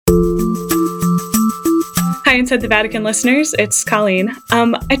Inside the Vatican listeners, it's Colleen.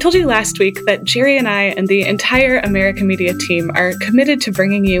 I told you last week that Jerry and I and the entire American Media team are committed to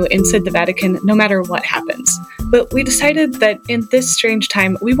bringing you Inside the Vatican no matter what happens. But we decided that in this strange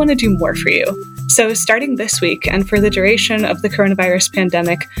time, we want to do more for you. So starting this week and for the duration of the coronavirus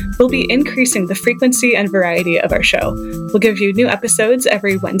pandemic, we'll be increasing the frequency and variety of our show. We'll give you new episodes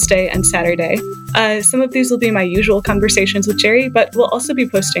every Wednesday and Saturday. Some of these will be my usual conversations with Jerry, but we'll also be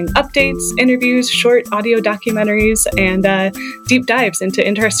posting updates, interviews, short audio documentaries, and deep dives into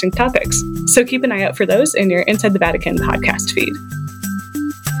interesting topics. So keep an eye out for those in your Inside the Vatican podcast feed.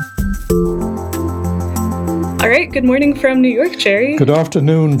 All right, good morning from New York, Jerry. Good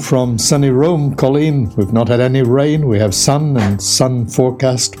afternoon from sunny Rome, Colleen. We've not had any rain. We have sun and sun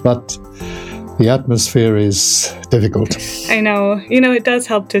forecast, but the atmosphere is difficult. I know. It does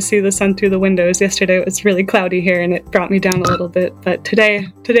help to see the sun through the windows. Yesterday it was really cloudy here and it brought me down a little bit, but today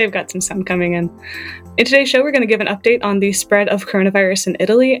I've got some sun coming in. In today's show, we're going to give an update on the spread of coronavirus in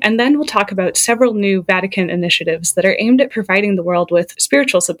Italy, and then we'll talk about several new Vatican initiatives that are aimed at providing the world with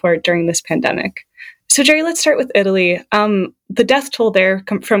spiritual support during this pandemic. So, Jerry, let's start with Italy. The death toll there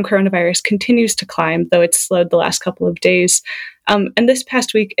from coronavirus continues to climb, though it's slowed the last couple of days. And this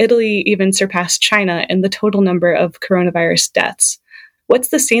past week, Italy even surpassed China in the total number of coronavirus deaths. What's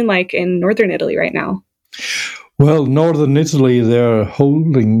the scene like in northern Italy right now? Well, northern Italy, they're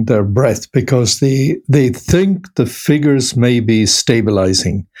holding their breath because they think the figures may be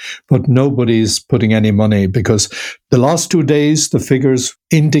stabilizing, but nobody's putting any money because the last 2 days, the figures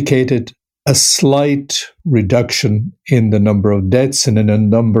indicated a slight reduction in the number of deaths and in the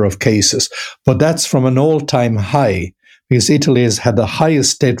number of cases. But that's from an all-time high, because Italy has had the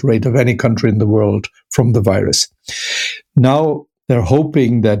highest death rate of any country in the world from the virus. Now they're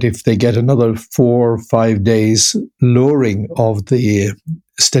hoping that if they get another 4 or 5 days lowering of the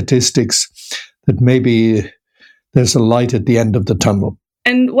statistics, that maybe there's a light at the end of the tunnel.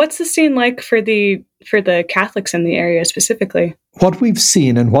 And what's the scene like for the Catholics in the area specifically? What we've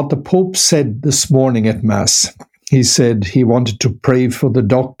seen and what the Pope said this morning at Mass, he said he wanted to pray for the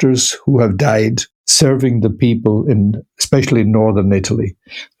doctors who have died serving the people, especially in northern Italy.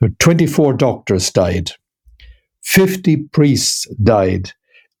 24 doctors died, 50 priests died,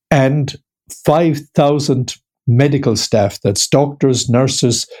 and 5,000 medical staff, that's doctors,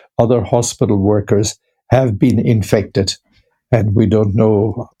 nurses, other hospital workers, have been infected. And we don't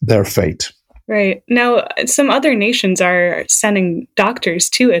know their fate. Right. Now, some other nations are sending doctors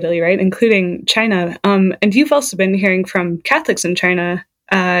to Italy, right, including China. And you've also been hearing from Catholics in China.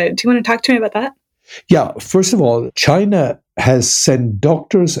 Do you want to talk to me about that? Yeah. First of all, China has sent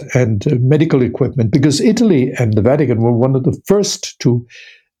doctors and medical equipment because Italy and the Vatican were one of the first to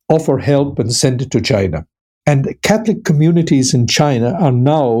offer help and send it to China. And Catholic communities in China are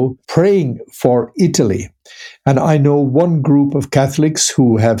now praying for Italy. And I know one group of Catholics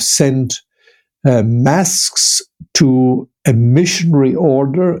who have sent masks to a missionary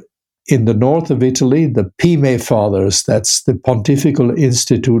order in the north of Italy, the Pime Fathers, that's the Pontifical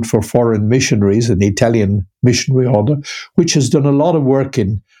Institute for Foreign Missionaries, an Italian missionary order, which has done a lot of work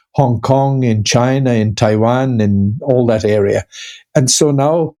in Hong Kong, in China, in Taiwan, in all that area. And so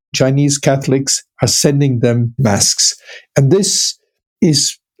now Chinese Catholics are sending them masks. And this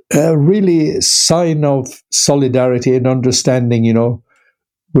is really a sign of solidarity and understanding,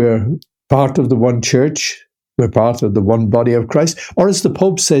 we're part of the one church, we're part of the one body of Christ, or as the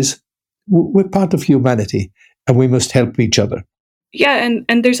Pope says, we're part of humanity and we must help each other. Yeah,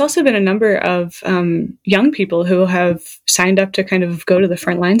 and there's also been a number of young people who have signed up to kind of go to the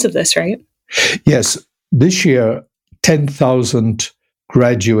front lines of this, right? Yes. This year, 10,000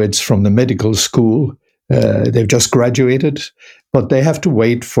 graduates from the medical school, they've just graduated, but they have to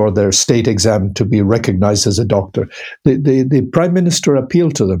wait for their state exam to be recognized as a doctor. The Prime Minister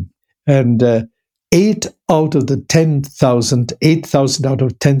appealed to them, and 8,000 out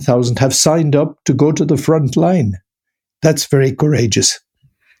of 10,000 have signed up to go to the front line. That's very courageous.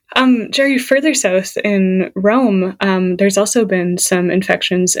 Jerry, further south in Rome, there's also been some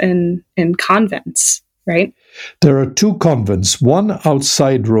infections in convents, right? There are 2 convents, one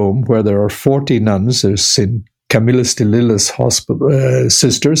outside Rome where there are 40 nuns, there's St. Camillus de Lilla's hospital,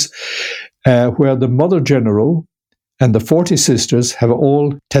 sisters, where the Mother General and the 40 sisters have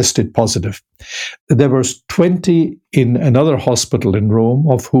all tested positive. There were 20 in another hospital in Rome,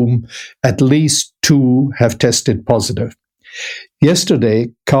 of whom at least 2 have tested positive.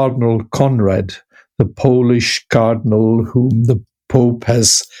 Yesterday, Cardinal Konrad, the Polish cardinal whom the Pope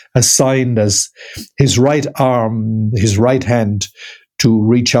has assigned as his right arm, his right hand, to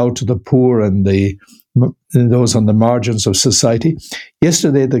reach out to the poor and those on the margins of society.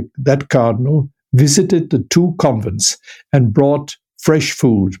 Yesterday, that cardinal visited the 2 convents and brought fresh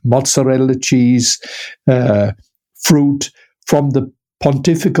food, mozzarella cheese, fruit from the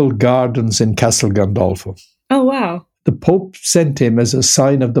pontifical gardens in Castel Gandolfo. Oh, wow. The Pope sent him as a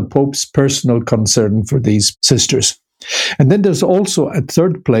sign of the Pope's personal concern for these sisters. And then there's also, at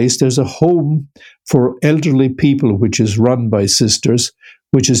third place, there's a home for elderly people, which is run by sisters,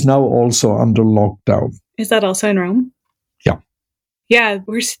 which is now also under lockdown. Is that also in Rome? Yeah. Yeah,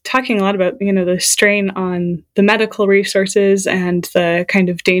 we're talking a lot about, the strain on the medical resources and the kind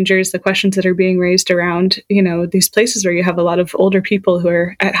of dangers, the questions that are being raised around, these places where you have a lot of older people who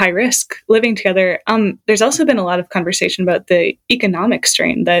are at high risk living together. There's also been a lot of conversation about the economic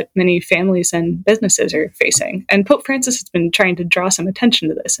strain that many families and businesses are facing. And Pope Francis has been trying to draw some attention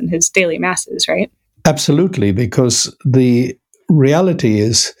to this in his daily masses, right? Absolutely, because the reality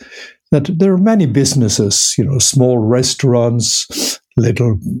is that there are many businesses, small restaurants,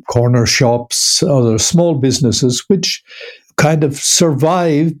 little corner shops, other small businesses, which kind of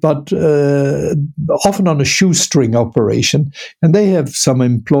survive, but often on a shoestring operation, and they have some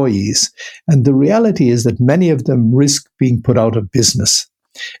employees. And the reality is that many of them risk being put out of business,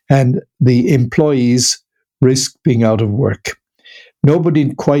 and the employees risk being out of work.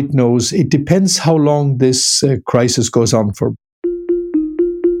 Nobody quite knows. It depends how long this crisis goes on for.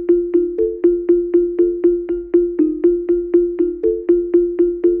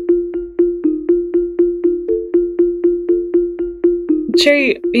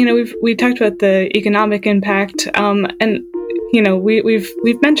 Sherry, we talked about the economic impact, and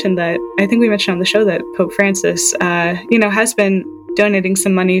we've mentioned that. I think we mentioned on the show that Pope Francis, has been donating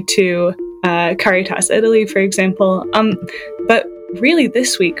some money to Caritas Italy, for example. But really,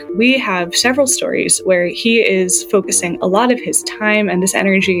 this week we have several stories where he is focusing a lot of his time and his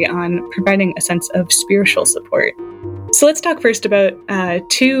energy on providing a sense of spiritual support. So let's talk first about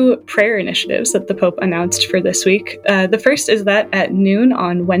 2 prayer initiatives that the Pope announced for this week. The first is that at noon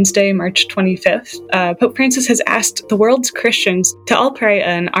on Wednesday, March 25th, Pope Francis has asked the world's Christians to all pray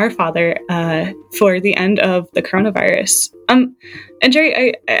an Our Father for the end of the coronavirus. And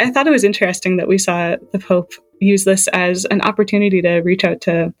Jerry, I thought it was interesting that we saw the Pope use this as an opportunity to reach out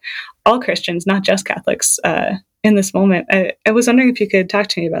to all Christians, not just Catholics, in this moment. I was wondering if you could talk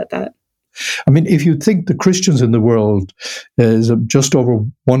to me about that. I mean, if you think the Christians in the world, just over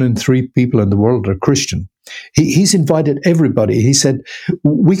 1 in 3 people in the world are Christian. He's invited everybody. He said,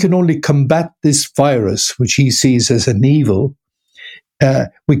 we can only combat this virus, which he sees as an evil.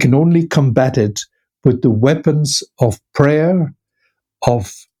 We can only combat it with the weapons of prayer,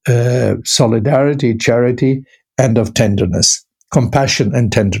 of solidarity, charity, and of tenderness, compassion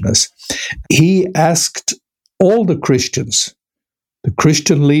and tenderness. He asked all the Christians, the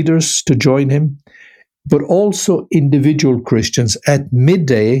Christian leaders, to join him, but also individual Christians at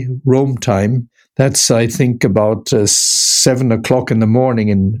midday Rome time. That's, I think, about 7 o'clock in the morning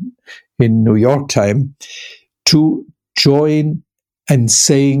in New York time, to join and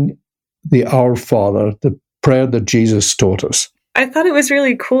saying the Our Father, the prayer that Jesus taught us. I thought it was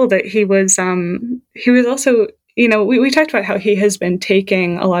really cool that he was also, we talked about how he has been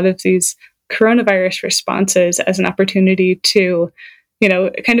taking a lot of these coronavirus responses as an opportunity to,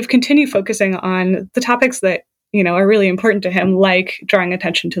 kind of continue focusing on the topics that, are really important to him, like drawing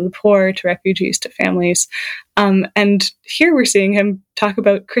attention to the poor, to refugees, to families. And here we're seeing him talk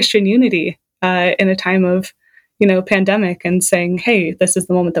about Christian unity in a time of, pandemic, and saying, hey, this is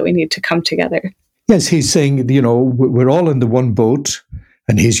the moment that we need to come together. Yes, he's saying, we're all in the one boat.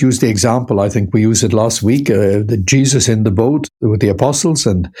 And he's used the example, I think we used it last week, the Jesus in the boat with the apostles,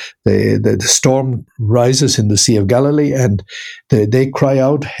 and the storm rises in the Sea of Galilee, and they cry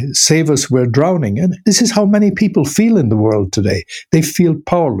out, save us, we're drowning. And this is how many people feel in the world today. They feel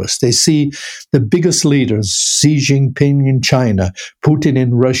powerless. They see the biggest leaders, Xi Jinping in China, Putin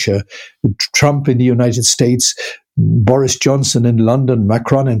in Russia, Trump in the United States, Boris Johnson in London,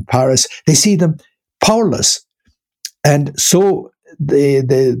 Macron in Paris. They see them powerless. And so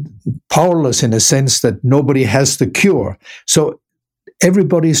they're powerless in a sense that nobody has the cure. So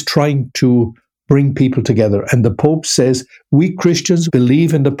everybody's trying to bring people together. And the Pope says, we Christians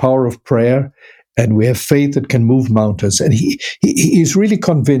believe in the power of prayer, and we have faith that can move mountains. And he's really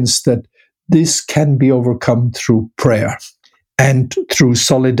convinced that this can be overcome through prayer and through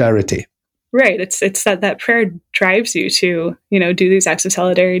solidarity. Right. It's that prayer drives you to, do these acts of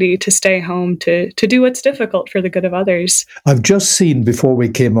solidarity, to stay home, to do what's difficult for the good of others. I've just seen before we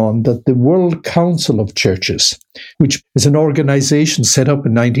came on that the World Council of Churches, which is an organization set up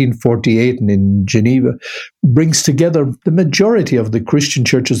in 1948 and in Geneva, brings together the majority of the Christian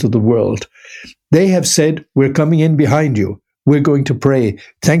churches of the world. They have said, we're coming in behind you. We're going to pray.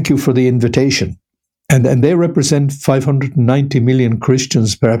 Thank you for the invitation. And they represent 590 million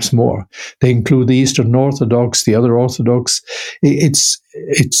Christians, perhaps more. They include the Eastern Orthodox, the other Orthodox. It's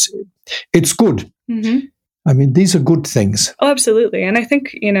good. Mm-hmm. I mean, these are good things. Oh, absolutely. And I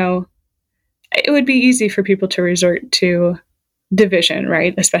think, it would be easy for people to resort to division,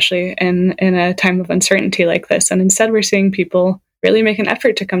 right? Especially in a time of uncertainty like this. And instead, we're seeing people really make an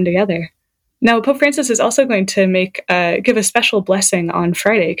effort to come together. Now, Pope Francis is also going to give a special blessing on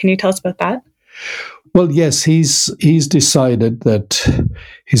Friday. Can you tell us about that? Well, yes, he's decided that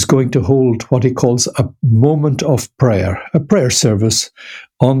he's going to hold what he calls a moment of prayer, a prayer service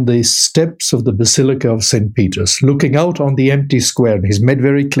on the steps of the Basilica of St. Peter's, looking out on the empty square. And he's made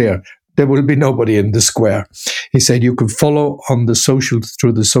very clear there will be nobody in the square. He said you can follow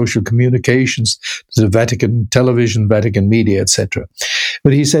through the social communications, the Vatican television, Vatican media, etc.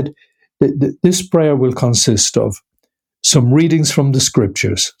 But he said this prayer will consist of some readings from the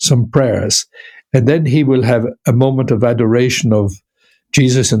scriptures, some prayers, and then he will have a moment of adoration of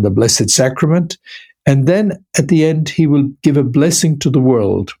Jesus in the Blessed Sacrament. And then at the end, he will give a blessing to the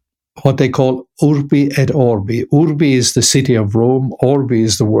world, what they call Urbi et Orbi. Urbi is the city of Rome, Orbi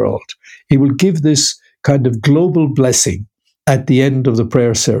is the world. He will give this kind of global blessing at the end of the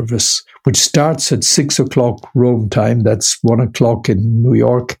prayer service, which starts at 6 o'clock Rome time. That's 1 o'clock in New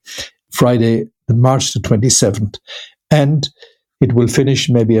York, Friday, March the 27th. And it will finish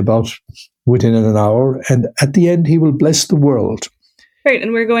maybe about within an hour. And at the end, he will bless the world. Right.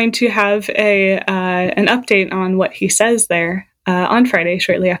 And we're going to have an update on what he says there on Friday,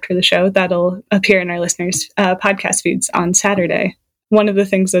 shortly after the show. That'll appear in our listeners' podcast feeds on Saturday. One of the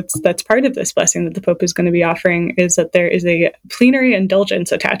things that's part of this blessing that the Pope is going to be offering is that there is a plenary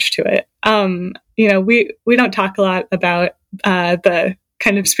indulgence attached to it. We don't talk a lot about the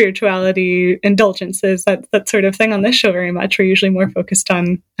kind of spirituality, indulgences, that sort of thing on this show very much. We're usually more focused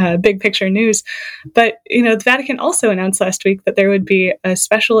on big picture news. But, the Vatican also announced last week that there would be a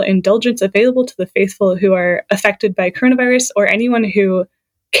special indulgence available to the faithful who are affected by coronavirus, or anyone who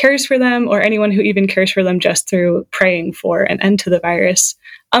cares for them, or anyone who even cares for them just through praying for an end to the virus.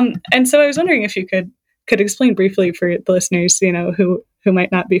 And so I was wondering if you could explain briefly for the listeners, who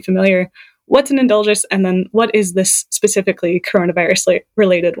might not be familiar, what's an indulgence, and then what is this specifically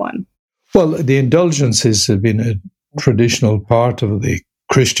coronavirus-related one? Well, the indulgence has been a traditional part of the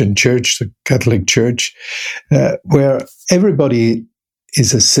Christian Church, the Catholic Church, where everybody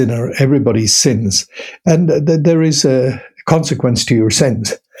is a sinner, everybody sins, and there is a consequence to your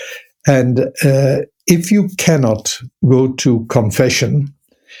sins. And if you cannot go to confession,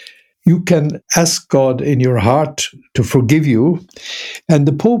 you can ask God in your heart to forgive you. And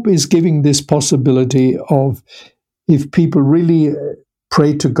the Pope is giving this possibility of, if people really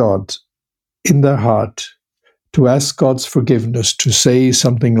pray to God in their heart, to ask God's forgiveness, to say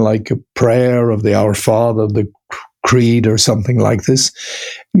something like a prayer of the Our Father, the Creed, or something like this,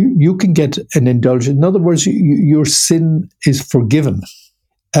 you can get an indulgence. In other words, your sin is forgiven.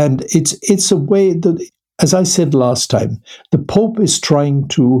 And it's a way that, as I said last time, the Pope is trying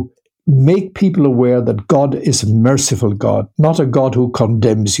to make people aware that God is a merciful God, not a God who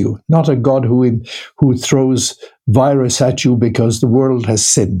condemns you, not a God who throws virus at you because the world has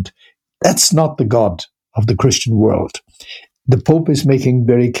sinned. That's not the God of the Christian world. The Pope is making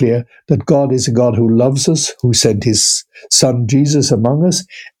very clear that God is a God who loves us, who sent his son Jesus among us,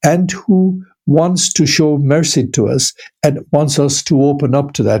 and who wants to show mercy to us and wants us to open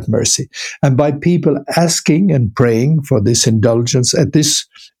up to that mercy. And by people asking and praying for this indulgence at this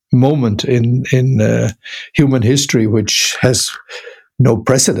moment in human history, which has no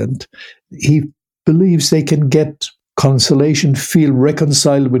precedent, he believes they can get consolation, feel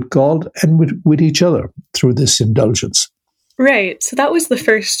reconciled with God and with each other through this indulgence. Right. So that was the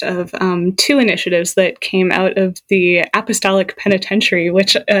first of two initiatives that came out of the Apostolic Penitentiary,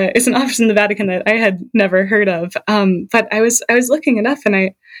 which is an office in the Vatican that I had never heard of. But I was looking it up, and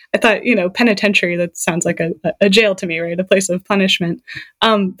I thought, penitentiary, that sounds like a jail to me, right? A place of punishment.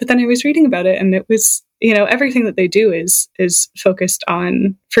 But then I was reading about it, and it was, everything that they do is focused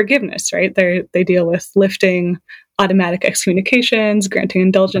on forgiveness, right? They deal with lifting automatic excommunications, granting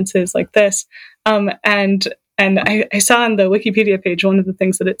indulgences like this. And I saw on the Wikipedia page, one of the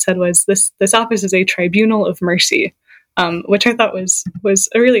things that it said was this office is a tribunal of mercy, which I thought was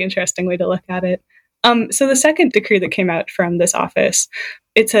a really interesting way to look at it. So the second decree that came out from this office,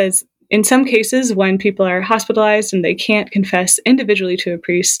 it says, in some cases, when people are hospitalized and they can't confess individually to a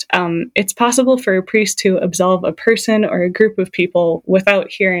priest, it's possible for a priest to absolve a person or a group of people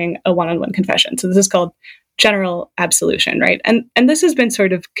without hearing a one-on-one confession. So this is called general absolution, right? And this has been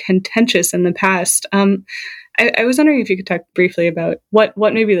sort of contentious in the past. I was wondering if you could talk briefly about what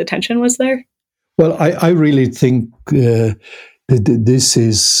maybe the tension was there. Well, I really think this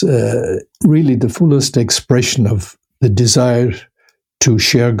is really the fullest expression of the desire to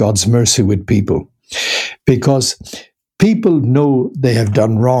share God's mercy with people, because people know they have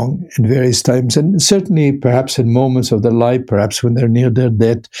done wrong in various times, and certainly perhaps in moments of their life, perhaps when they're near their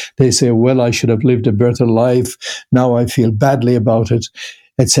death, they say, well, I should have lived a better life, now I feel badly about it,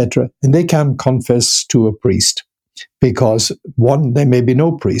 etc. And they can't confess to a priest because, one, there may be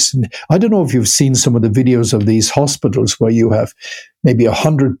no priest. And I don't know if you've seen some of the videos of these hospitals where you have maybe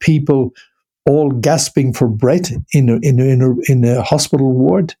 100 people all gasping for breath in a hospital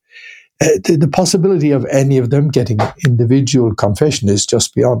ward. The possibility of any of them getting individual confession is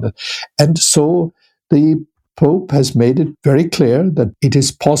just beyond it. And so the Pope has made it very clear that it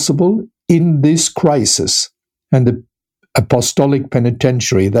is possible in this crisis, and the Apostolic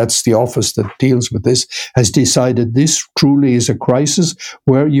Penitentiary, that's the office that deals with this, has decided this truly is a crisis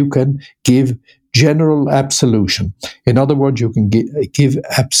where you can give general absolution. In other words, you can give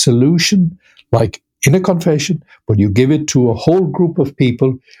absolution like in a confession, but you give it to a whole group of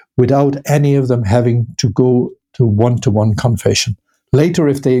people without any of them having to go to one-to-one confession. Later,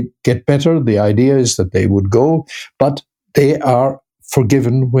 if they get better, the idea is that they would go, but they are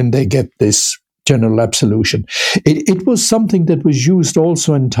forgiven when they get this general absolution. It was something that was used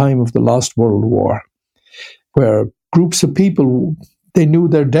also in time of the last World War, where groups of people, they knew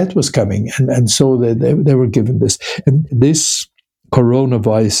their death was coming, and so they were given this. And this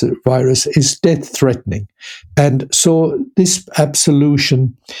coronavirus is death-threatening. And so this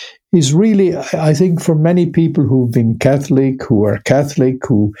absolution is really, I think, for many people who've been Catholic, who are Catholic,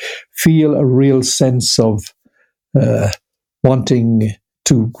 who feel a real sense of wanting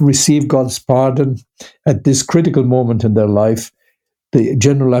to receive God's pardon at this critical moment in their life, the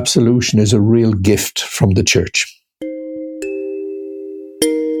general absolution is a real gift from the Church.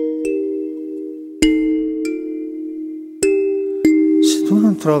 Se tu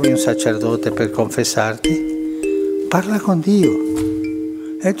non trovi un sacerdote per confessarti, parla con Dio.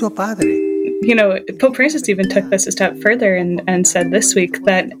 È tuo padre. You know, Pope Francis even took this a step further and said this week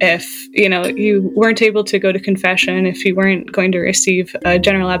that if, you weren't able to go to confession, if you weren't going to receive a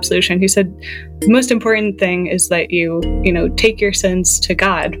general absolution, he said the most important thing is that you take your sins to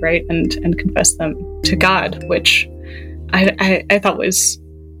God, right, and confess them to God, which I thought was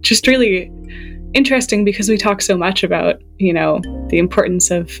just really interesting, because we talk so much about, the importance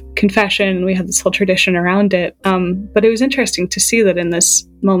of confession. We have this whole tradition around it. But it was interesting to see that in this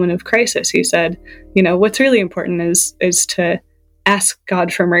moment of crisis, he said, what's really important is to ask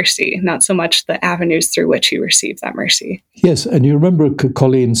God for mercy, not so much the avenues through which you receive that mercy. Yes, and you remember,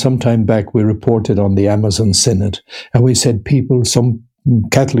 Colleen, some time back we reported on the Amazon Synod, and we said some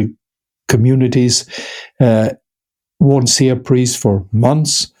Catholic communities won't see a priest for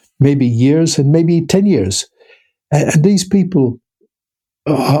months, maybe years, and maybe 10 years. And these people,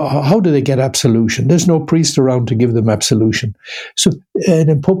 how do they get absolution? There's no priest around to give them absolution. So,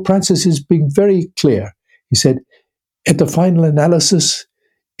 and Pope Francis is being very clear. He said, at the final analysis,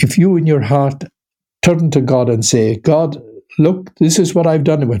 if you in your heart turn to God and say, God, look, this is what I've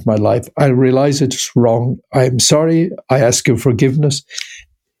done with my life. I realize it's wrong. I'm sorry. I ask your forgiveness.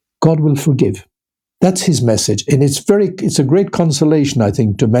 God will forgive. That's his message. And it's a great consolation, I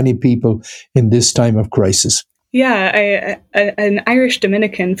think, to many people in this time of crisis. Yeah, an Irish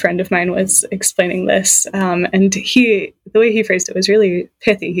Dominican friend of mine was explaining this, and the way he phrased it was really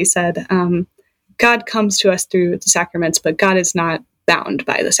pithy. He said, God comes to us through the sacraments, but God is not bound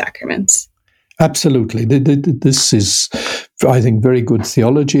by the sacraments. Absolutely. This is, I think, very good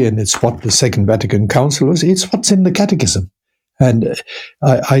theology, and it's what the Second Vatican Council was. It's what's in the Catechism. And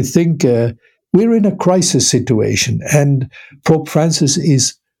I think we're in a crisis situation, and Pope Francis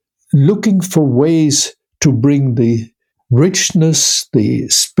is looking for ways to bring the richness, the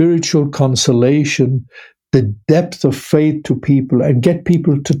spiritual consolation, the depth of faith to people, and get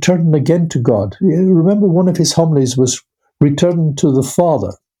people to turn again to God. Remember, one of his homilies was return to the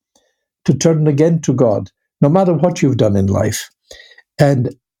Father, to turn again to God, no matter what you've done in life.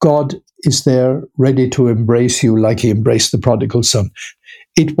 And God is there ready to embrace you like he embraced the prodigal son.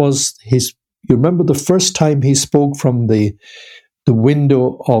 It was you remember the first time he spoke from the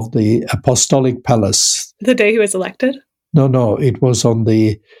window of the Apostolic Palace. The day he was elected? No, it was on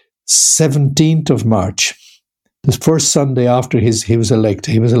the 17th of March, the first Sunday after he was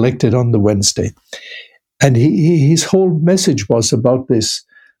elected. He was elected on the Wednesday. And his whole message was about this,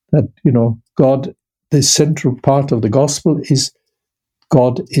 that, God, the central part of the gospel is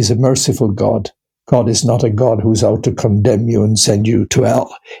God is a merciful God. God is not a God who's out to condemn you and send you to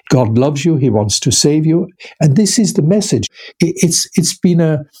hell. God loves you. He wants to save you. And this is the message. It's been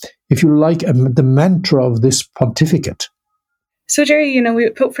the mantra of this pontificate. So, Jerry,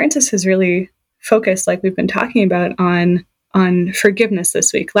 Pope Francis has really focused, like we've been talking about, on forgiveness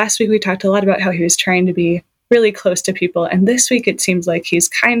this week. Last week, we talked a lot about how he was trying to be really close to people. And this week, it seems like he's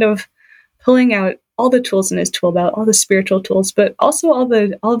kind of pulling out all the tools in his tool belt, all the spiritual tools, but also all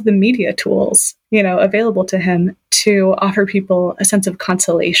of the media tools, available to him to offer people a sense of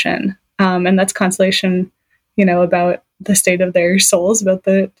consolation. And that's consolation, about the state of their souls, about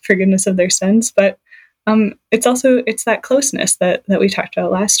the forgiveness of their sins. But it's that closeness that we talked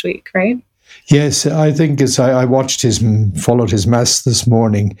about last week, right? Yes, I think I followed his Mass this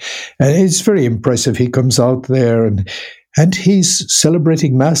morning, and it's very impressive. He comes out there and he's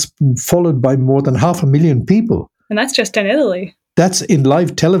celebrating Mass followed by more than 500,000 people. And that's just in Italy. That's in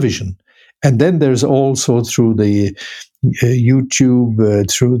live television. And then there's also through the YouTube,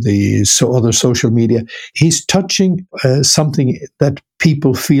 through the other social media. He's touching something that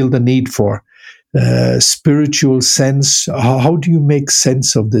people feel the need for. Spiritual sense. How do you make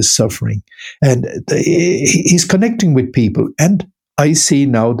sense of this suffering? And he's connecting with people. And I see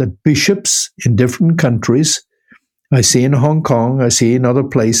now that bishops in different countries, I see in Hong Kong, I see in other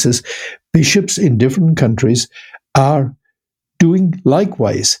places, bishops in different countries are doing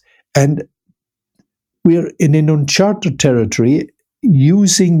likewise. And we're in an uncharted territory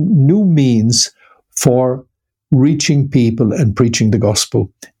using new means for reaching people and preaching the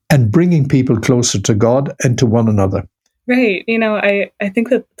gospel and bringing people closer to God and to one another. Right. I think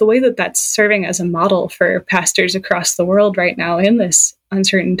that the way that that's serving as a model for pastors across the world right now in this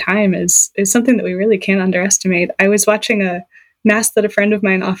uncertain time is something that we really can't underestimate. I was watching a Mass that a friend of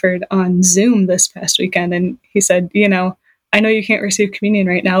mine offered on Zoom this past weekend, and he said, I know you can't receive communion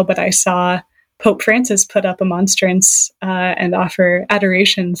right now, but I saw Pope Francis put up a monstrance and offer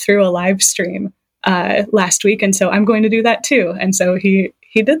adoration through a live stream last week, and so I'm going to do that too. And so he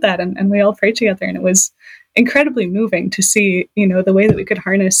did that, and we all prayed together, and it was incredibly moving to see, the way that we could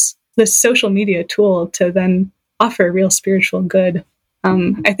harness this social media tool to then offer real spiritual good.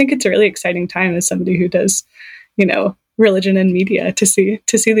 I think it's a really exciting time as somebody who does, religion and media to see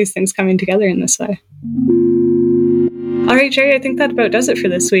these things coming together in this way. All right, Jerry, I think that about does it for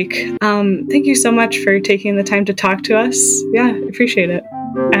this week. Thank you so much for taking the time to talk to us. Yeah, appreciate it.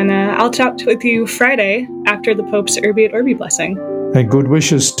 And I'll talk with you Friday after the Pope's Urbi et Orbi blessing. And good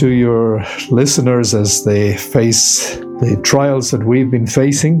wishes to your listeners as they face the trials that we've been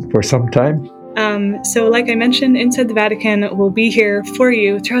facing for some time. So like I mentioned, Inside the Vatican will be here for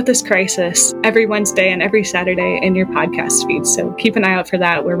you throughout this crisis every Wednesday and every Saturday in your podcast feed. So keep an eye out for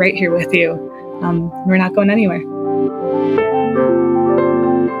that. We're right here with you. We're not going anywhere.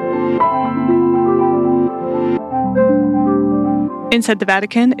 Inside the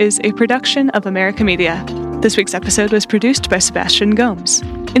Vatican is a production of America Media. This week's episode was produced by Sebastian Gomes.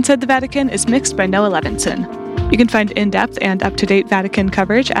 Inside the Vatican is mixed by Noah Levinson. You can find in-depth and up-to-date Vatican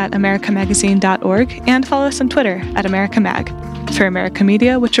coverage at americamagazine.org and follow us on Twitter at AmericaMag. For America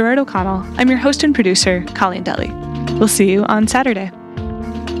Media with Gerard O'Connell, I'm your host and producer, Colleen Deli. We'll see you on Saturday.